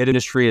aluminum. The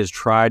industry has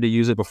tried to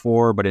use it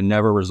before, but it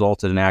never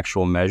resulted in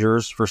actual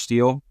measures for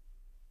steel.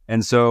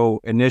 And so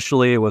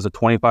initially it was a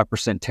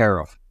 25%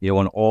 tariff,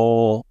 on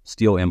all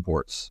steel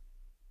imports.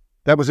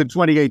 That was in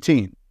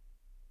 2018.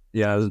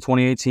 Yeah, it was in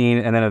 2018.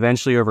 And then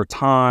eventually over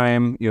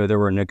time, there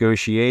were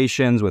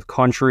negotiations with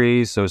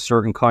countries. So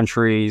certain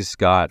countries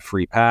got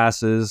free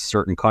passes.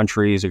 Certain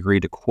countries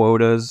agreed to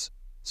quotas,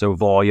 so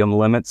volume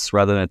limits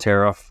rather than a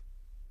tariff.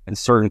 And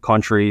certain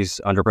countries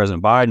under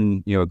President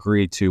Biden,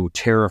 agreed to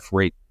tariff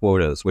rate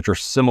quotas, which are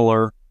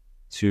similar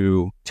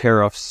to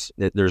tariffs.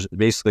 There's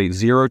basically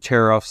zero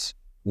tariffs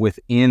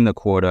within the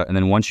quota. And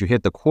then once you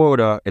hit the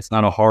quota, it's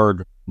not a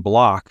hard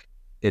block.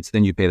 It's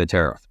then you pay the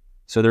tariff.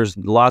 So there's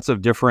lots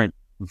of different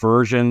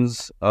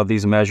versions of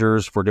these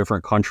measures for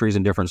different countries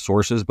and different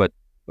sources. But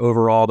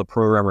overall, the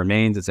program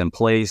remains. It's in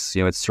place.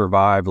 It's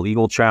survived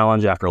legal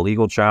challenge after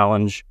legal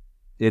challenge.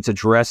 It's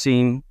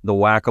addressing the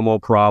whack-a-mole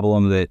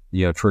problem that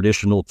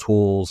traditional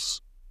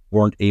tools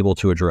weren't able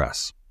to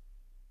address.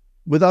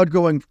 Without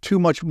going too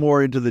much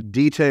more into the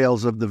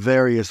details of the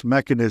various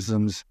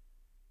mechanisms,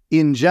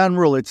 in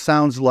general, it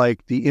sounds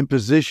like the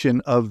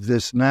imposition of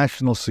this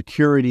national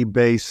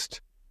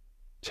security-based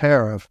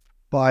tariff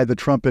by the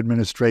Trump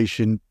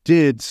administration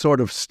did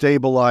sort of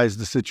stabilize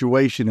the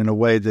situation in a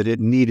way that it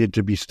needed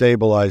to be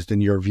stabilized,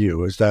 in your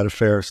view. Is that a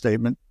fair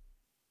statement?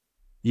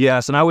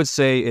 Yes, and I would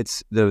say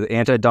it's the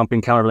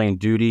anti-dumping countervailing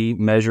duty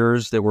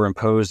measures that were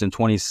imposed in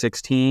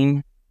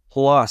 2016,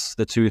 plus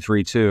the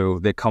 232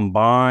 that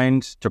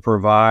combined to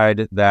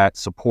provide that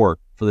support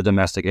for the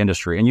domestic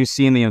industry. And you've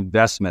seen the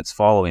investments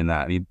following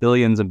that. I mean,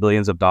 billions and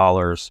billions of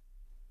dollars.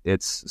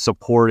 It's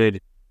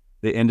supported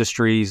the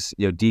industry's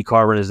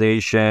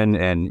decarbonization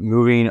and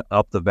moving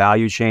up the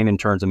value chain in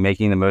terms of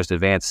making the most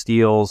advanced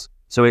steels.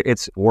 So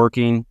it's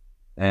working,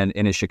 and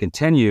it should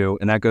continue.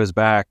 And that goes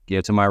back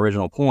to my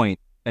original point.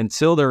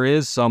 Until there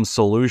is some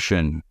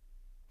solution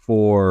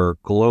for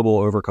global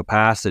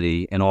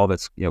overcapacity and all of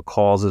its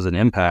causes and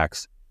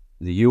impacts,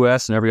 the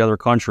U.S. and every other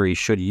country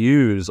should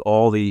use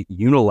all the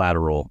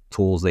unilateral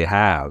tools they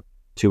have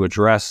to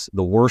address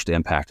the worst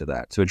impact of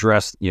that, to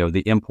address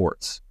the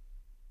imports.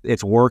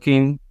 It's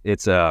working.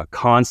 It's a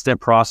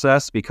constant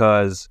process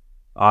because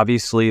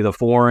obviously the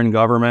foreign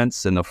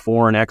governments and the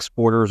foreign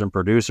exporters and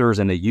producers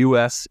and the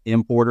U.S.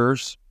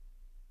 importers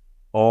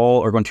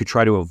all are going to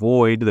try to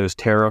avoid those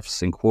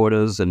tariffs and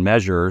quotas and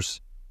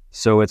measures.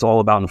 So it's all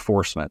about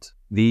enforcement.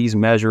 These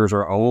measures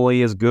are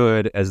only as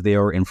good as they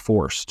are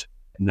enforced.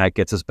 And that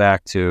gets us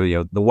back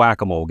to the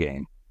whack-a-mole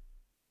game.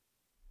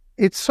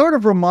 It sort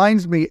of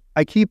reminds me,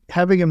 I keep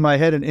having in my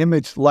head an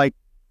image like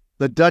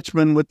the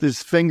Dutchman with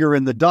his finger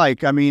in the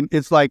dike. I mean,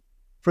 it's like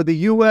for the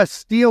U.S.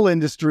 steel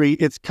industry,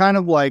 it's kind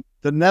of like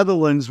the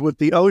Netherlands with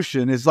the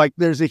ocean. It's like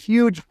there's a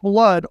huge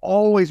flood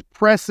always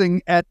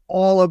pressing at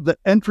all of the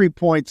entry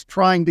points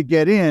trying to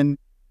get in.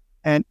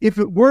 And if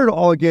it were to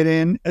all get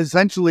in,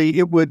 essentially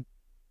it would,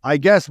 I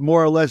guess,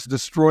 more or less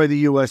destroy the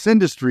U.S.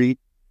 industry.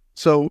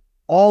 So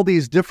all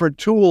these different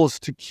tools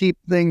to keep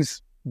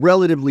things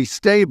relatively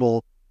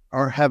stable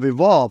have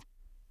evolved.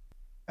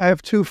 I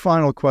have two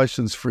final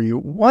questions for you.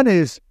 One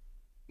is,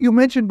 you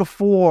mentioned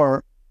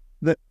before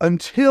that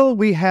until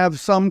we have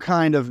some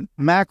kind of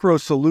macro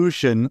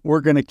solution, we're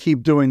going to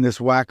keep doing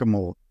this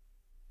whack-a-mole.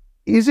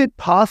 Is it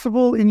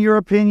possible, in your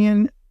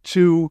opinion,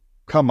 to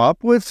come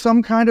up with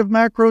some kind of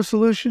macro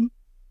solution?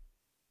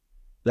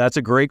 That's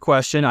a great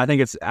question. I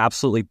think it's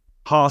absolutely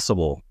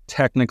possible,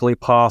 technically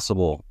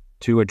possible,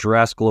 to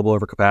address global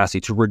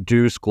overcapacity, to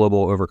reduce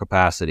global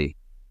overcapacity.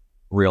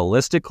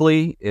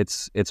 Realistically,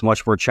 it's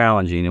much more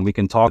challenging, and we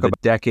can talk about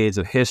decades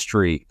of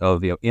history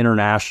of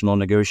international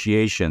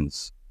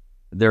negotiations.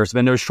 There's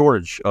been no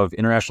shortage of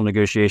international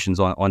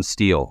negotiations on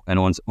steel and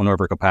on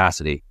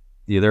overcapacity.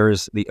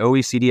 There's the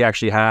OECD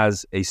actually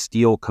has a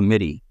steel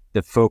committee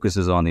that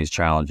focuses on these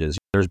challenges.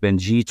 There's been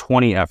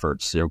G20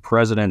 efforts,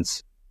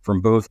 presidents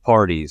from both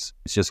parties.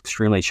 It's just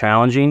extremely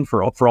challenging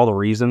for all the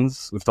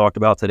reasons we've talked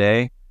about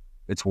today.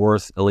 It's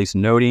worth at least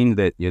noting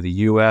that the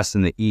U.S.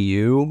 and the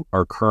EU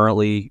are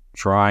currently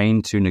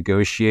trying to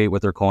negotiate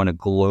what they're calling a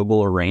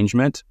global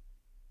arrangement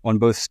on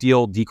both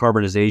steel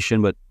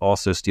decarbonization, but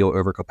also steel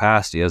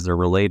overcapacity as they're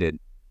related.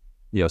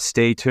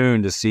 Stay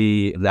tuned to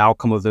see the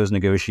outcome of those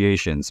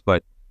negotiations.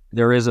 But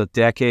there is a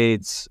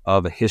decades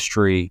of a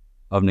history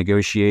of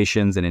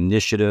negotiations and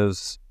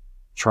initiatives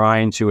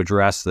trying to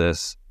address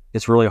this.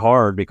 It's really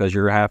hard because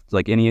you have,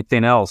 like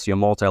anything else,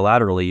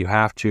 multilaterally, you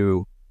have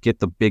to get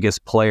the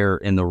biggest player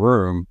in the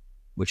room,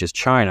 which is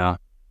China,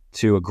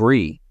 to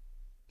agree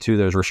to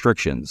those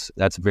restrictions.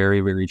 That's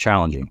very, very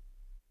challenging.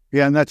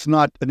 Yeah, and that's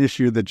not an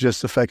issue that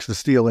just affects the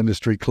steel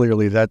industry.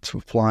 Clearly, that's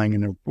flying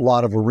in a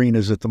lot of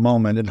arenas at the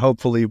moment, and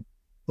hopefully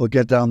we'll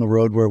get down the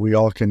road where we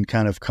all can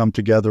kind of come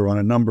together on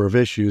a number of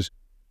issues.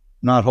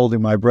 Not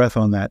holding my breath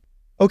on that.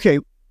 Okay,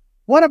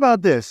 what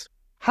about this?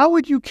 How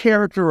would you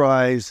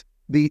characterize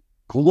the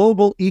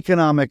global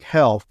economic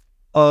health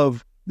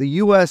of the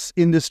U.S.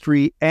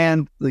 industry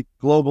and the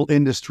global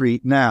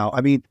industry now?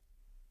 I mean,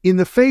 in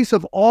the face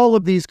of all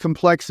of these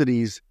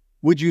complexities,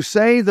 would you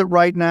say that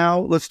right now,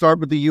 let's start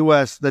with the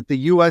U.S., that the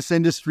U.S.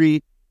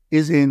 industry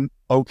is in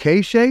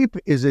okay shape?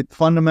 Is it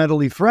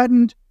fundamentally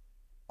threatened?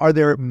 Are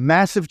there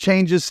massive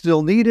changes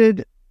still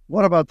needed?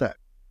 What about that?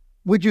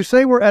 Would you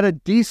say we're at a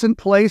decent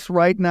place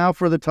right now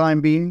for the time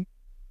being?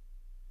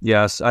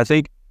 Yes, I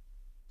think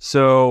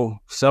so.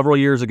 Several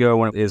years ago,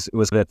 when it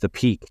was at the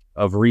peak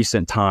of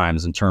recent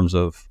times in terms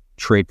of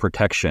trade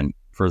protection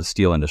for the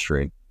steel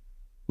industry,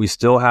 we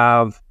still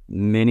have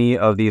many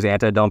of these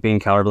anti-dumping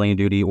countervailing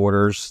duty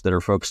orders that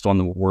are focused on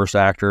the worst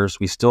actors.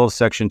 We still have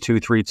Section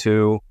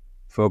 232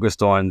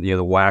 focused on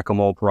the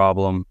whack-a-mole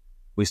problem.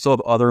 We still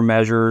have other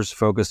measures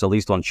focused at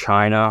least on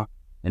China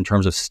in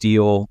terms of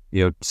steel,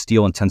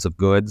 steel-intensive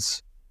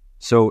goods.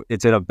 So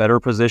it's in a better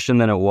position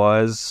than it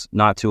was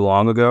not too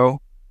long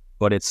ago,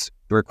 but it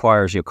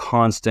requires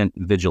constant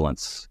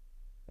vigilance.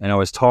 And I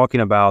was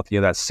talking about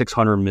that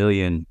 600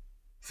 million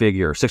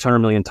figure, 600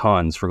 million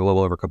tons for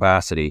global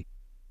overcapacity.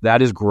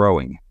 That is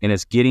growing, and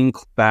it's getting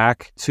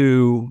back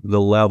to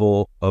the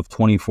level of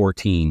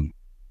 2014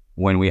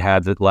 when we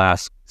had the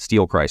last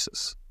steel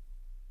crisis.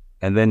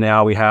 And then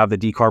now we have the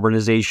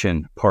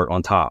decarbonization part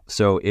on top.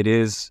 So it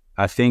is,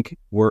 I think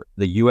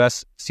the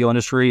U.S. steel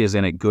industry is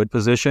in a good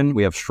position.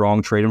 We have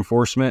strong trade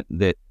enforcement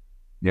that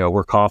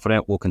we're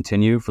confident will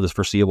continue for the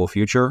foreseeable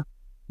future.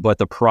 But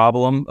the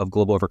problem of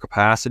global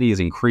overcapacity is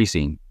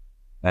increasing.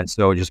 And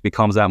so it just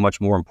becomes that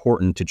much more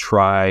important to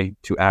try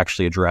to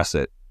actually address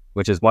it,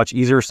 which is much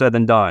easier said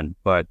than done,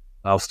 but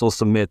I'll still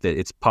submit that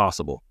it's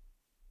possible.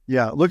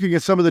 Yeah, looking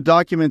at some of the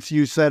documents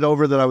you said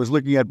over that I was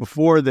looking at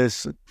before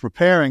this,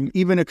 preparing,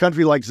 even a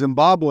country like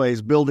Zimbabwe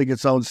is building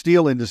its own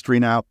steel industry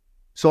now.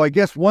 So I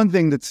guess one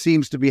thing that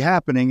seems to be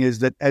happening is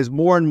that as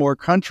more and more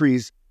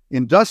countries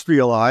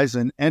industrialize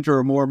and enter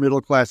a more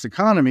middle-class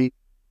economy,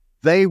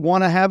 they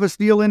want to have a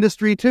steel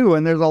industry too.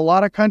 And there's a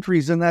lot of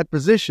countries in that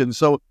position.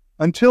 So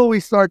until we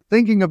start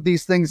thinking of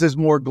these things as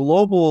more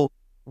global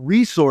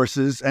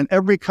resources and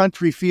every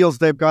country feels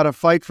they've got to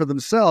fight for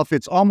themselves,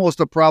 it's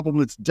almost a problem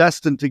that's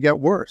destined to get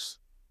worse.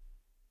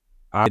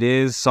 It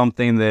is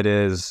something that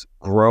is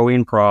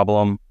growing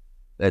problem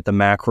at the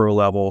macro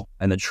level,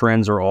 and the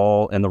trends are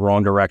all in the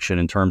wrong direction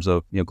in terms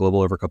of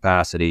global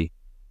overcapacity.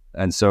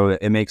 And so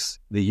it makes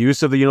the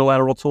use of the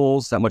unilateral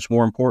tools that much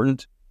more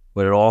important,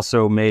 but it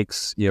also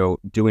makes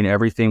doing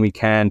everything we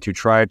can to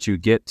try to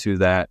get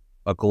to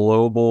a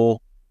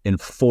global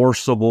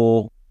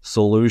enforceable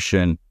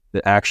solution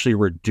that actually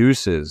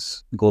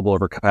reduces global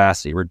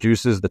overcapacity,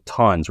 reduces the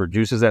tons,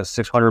 reduces that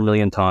 600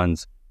 million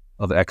tons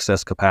of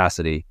excess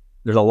capacity.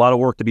 There's a lot of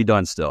work to be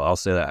done still, I'll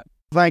say that.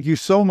 Thank you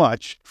so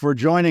much for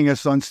joining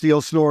us on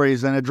Steel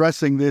Stories and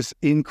addressing this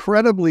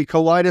incredibly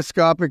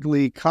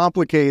kaleidoscopically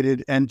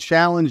complicated and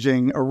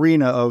challenging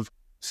arena of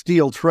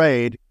steel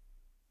trade.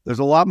 There's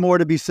a lot more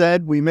to be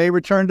said. We may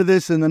return to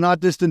this in the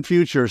not distant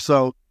future,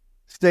 so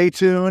stay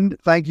tuned.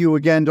 Thank you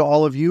again to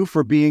all of you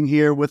for being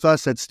here with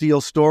us at Steel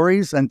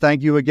Stories, and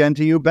thank you again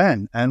to you,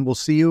 Ben, and we'll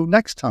see you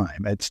next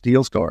time at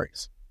Steel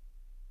Stories.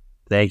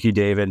 Thank you,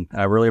 David.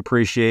 I really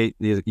appreciate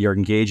your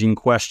engaging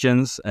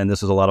questions, and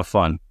this was a lot of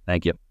fun.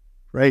 Thank you.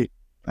 Great.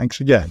 Thanks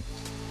again.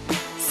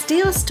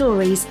 Steel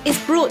Stories is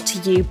brought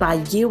to you by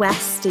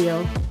US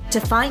Steel.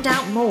 To find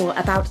out more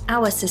about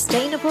our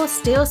sustainable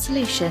steel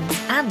solutions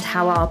and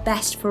how our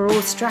Best for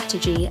All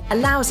strategy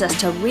allows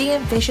us to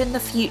re-envision the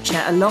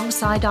future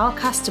alongside our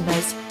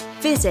customers,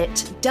 visit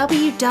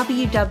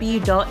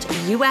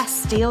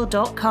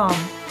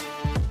www.ussteel.com.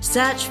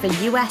 Search for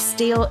US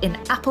Steel in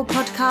Apple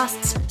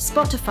Podcasts,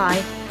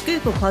 Spotify,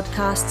 Google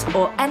Podcasts,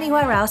 or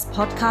anywhere else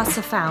podcasts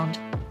are found.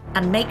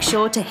 And make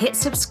sure to hit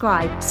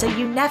subscribe so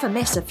you never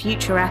miss a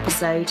future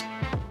episode.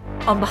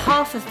 On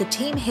behalf of the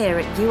team here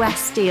at US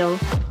Steel,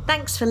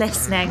 thanks for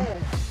listening.